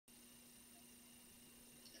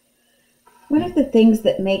One of the things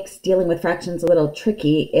that makes dealing with fractions a little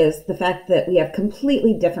tricky is the fact that we have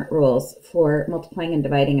completely different rules for multiplying and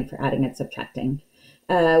dividing and for adding and subtracting.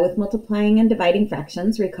 With multiplying and dividing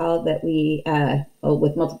fractions, recall that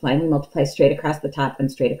with multiplying, we multiply straight across the top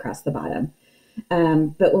and straight across the bottom.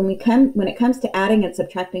 But when it comes to adding and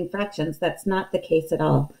subtracting fractions, that's not the case at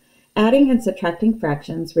all. Adding and subtracting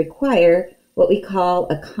fractions require what we call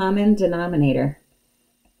a common denominator.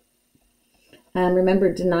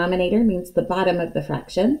 Remember, denominator means the bottom of the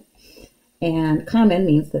fraction, and common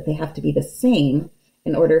means that they have to be the same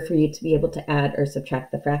in order for you to be able to add or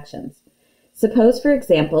subtract the fractions. Suppose, for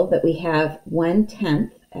example, that we have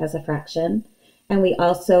 1/10 as a fraction, and we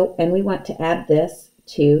want to add this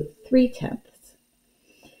to 3/10.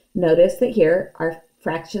 Notice that here our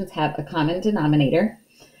fractions have a common denominator,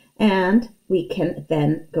 and we can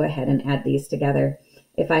then go ahead and add these together.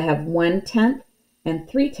 If I have 1/10 and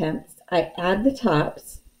 3/10, I add the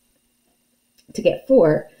tops to get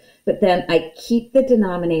 4, but then I keep the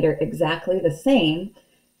denominator exactly the same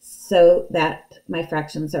so that my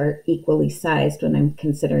fractions are equally sized when I'm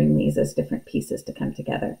considering these as different pieces to come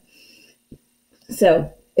together.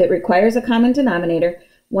 So it requires a common denominator.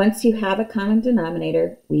 Once you have a common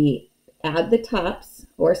denominator, we add the tops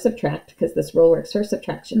or subtract, because this rule works for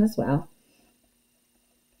subtraction as well.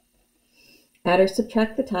 Add or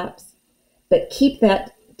subtract the tops, but keep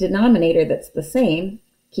that denominator that's the same,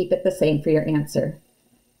 keep it the same for your answer.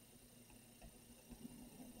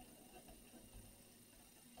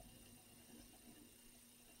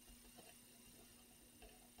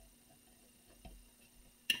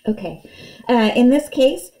 Okay, in this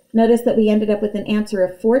case, notice that we ended up with an answer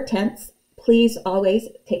of 4/10. Please always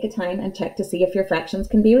take a time and check to see if your fractions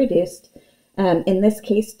can be reduced. In this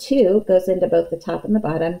case, 2 goes into both the top and the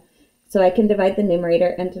bottom. So I can divide the numerator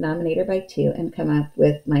and denominator by 2 and come up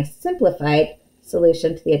with my simplified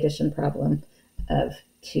solution to the addition problem of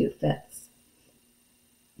 2/5.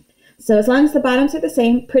 So as long as the bottoms are the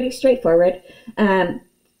same, pretty straightforward.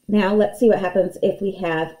 Now let's see what happens if we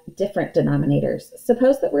have different denominators.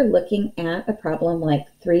 Suppose that we're looking at a problem like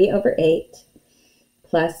 3/8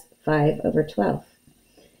 plus 5/12.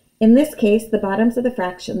 In this case, the bottoms of the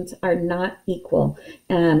fractions are not equal,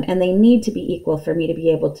 and they need to be equal for me to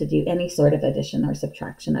be able to do any sort of addition or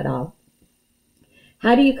subtraction at all.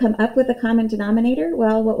 How do you come up with a common denominator?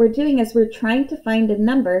 Well, what we're doing is we're trying to find a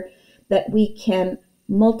number that we can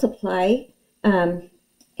multiply and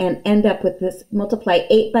end up with this, multiply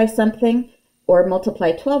 8 by something or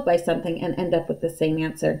multiply 12 by something and end up with the same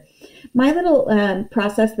answer. My little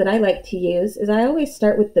process that I like to use is I always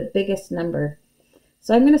start with the biggest number.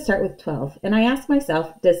 So I'm going to start with 12, and I ask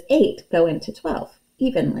myself, does 8 go into 12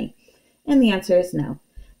 evenly? And the answer is no.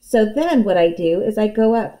 So then what I do is I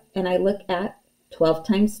go up and I look at 12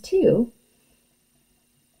 times 2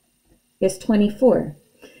 is 24.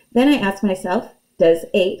 Then I ask myself, does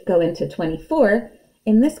 8 go into 24?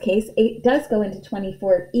 In this case, 8 does go into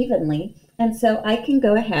 24 evenly, and so I can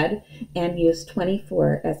go ahead and use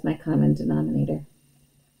 24 as my common denominator.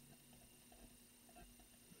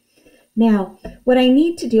 Now, what I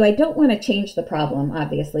need to do, I don't want to change the problem,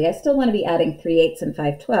 obviously. I still want to be adding 3/8 and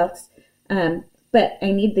 5/12, but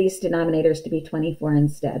I need these denominators to be 24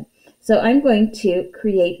 instead. So I'm going to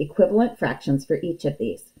create equivalent fractions for each of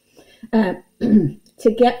these.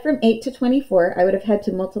 To get from 8 to 24, I would have had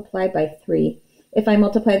to multiply by 3. If I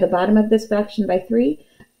multiply the bottom of this fraction by 3,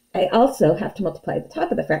 I also have to multiply the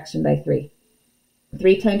top of the fraction by 3.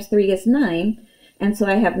 3 times 3 is 9. And so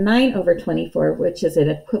I have 9/24, which is an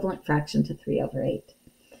equivalent fraction to 3/8.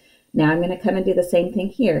 Now I'm going to come and do the same thing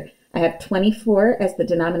here. I have 24 as the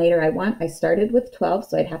denominator I want. I started with 12,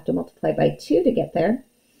 so I'd have to multiply by 2 to get there.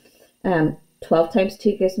 12 times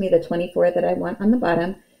 2 gives me the 24 that I want on the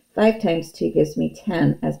bottom. 5 times 2 gives me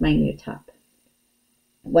 10 as my new top.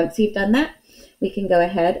 Once you've done that, we can go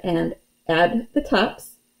ahead and add the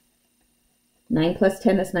tops. 9 plus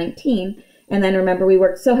 10 is 19. And then remember, we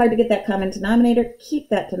worked so hard to get that common denominator. Keep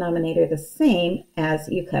that denominator the same as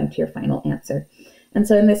you come to your final answer. And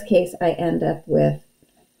so in this case, I end up with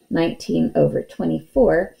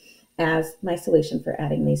 19/24 as my solution for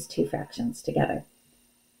adding these two fractions together.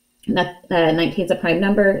 19 is a prime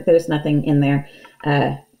number. There's nothing in there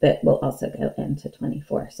that will also go into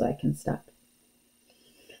 24, so I can stop.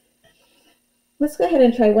 Let's go ahead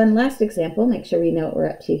and try one last example. Make sure we know what we're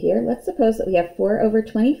up to here. Let's suppose that we have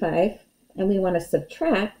 4/25, and we want to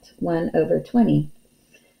subtract 1/20.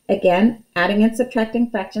 Again, adding and subtracting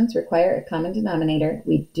fractions require a common denominator.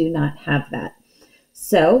 We do not have that.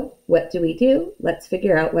 So what do? Let's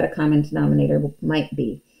figure out what a common denominator might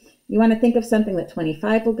be. You want to think of something that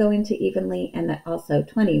 25 will go into evenly and that also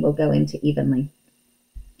 20 will go into evenly.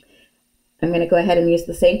 I'm going to go ahead and use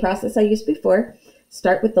the same process I used before.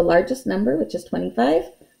 Start with the largest number, which is 25.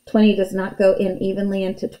 20 does not go in evenly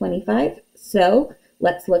into 25, so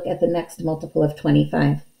let's look at the next multiple of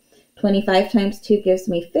 25. 25 times 2 gives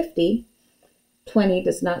me 50. 20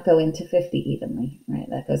 does not go into 50 evenly, right?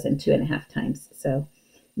 That goes in 2.5 times, so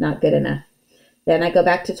not good enough. Then I go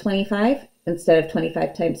back to 25. Instead of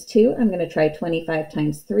 25 times 2, I'm going to try 25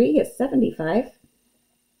 times 3 is 75.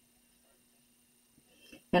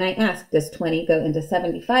 And I ask, does 20 go into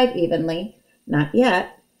 75 evenly? Not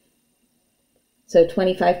yet. So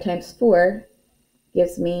 25 times 4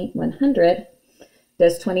 gives me 100.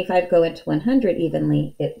 Does 25 go into 100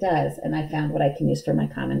 evenly? It does, and I found what I can use for my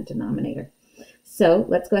common denominator. So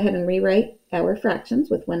let's go ahead and rewrite our fractions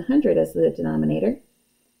with 100 as the denominator.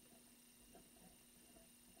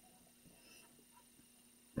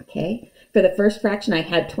 Okay, for the first fraction, I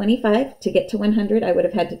had 25. To get to 100, I would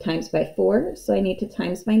have had to times by 4, so I need to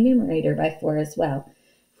times my numerator by 4 as well.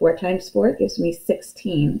 4 times 4 gives me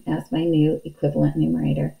 16 as my new equivalent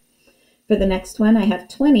numerator. For the next one, I have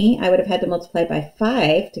 20. I would have had to multiply by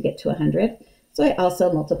 5 to get to 100, so I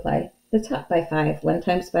also multiply the top by 5. 1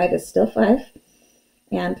 times 5 is still 5,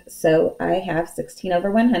 and so I have 16 over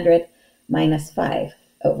 100 minus 5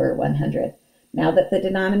 over 100. Now that the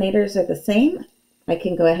denominators are the same, I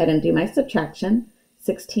can go ahead and do my subtraction.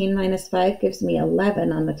 16 minus 5 gives me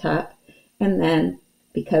 11 on the top, and then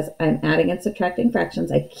because I'm adding and subtracting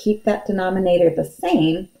fractions, I keep that denominator the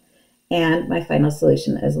same, and my final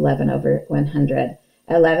solution is 11 over 100.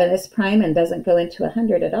 11 is prime and doesn't go into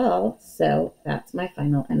 100 at all, so that's my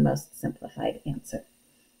final and most simplified answer.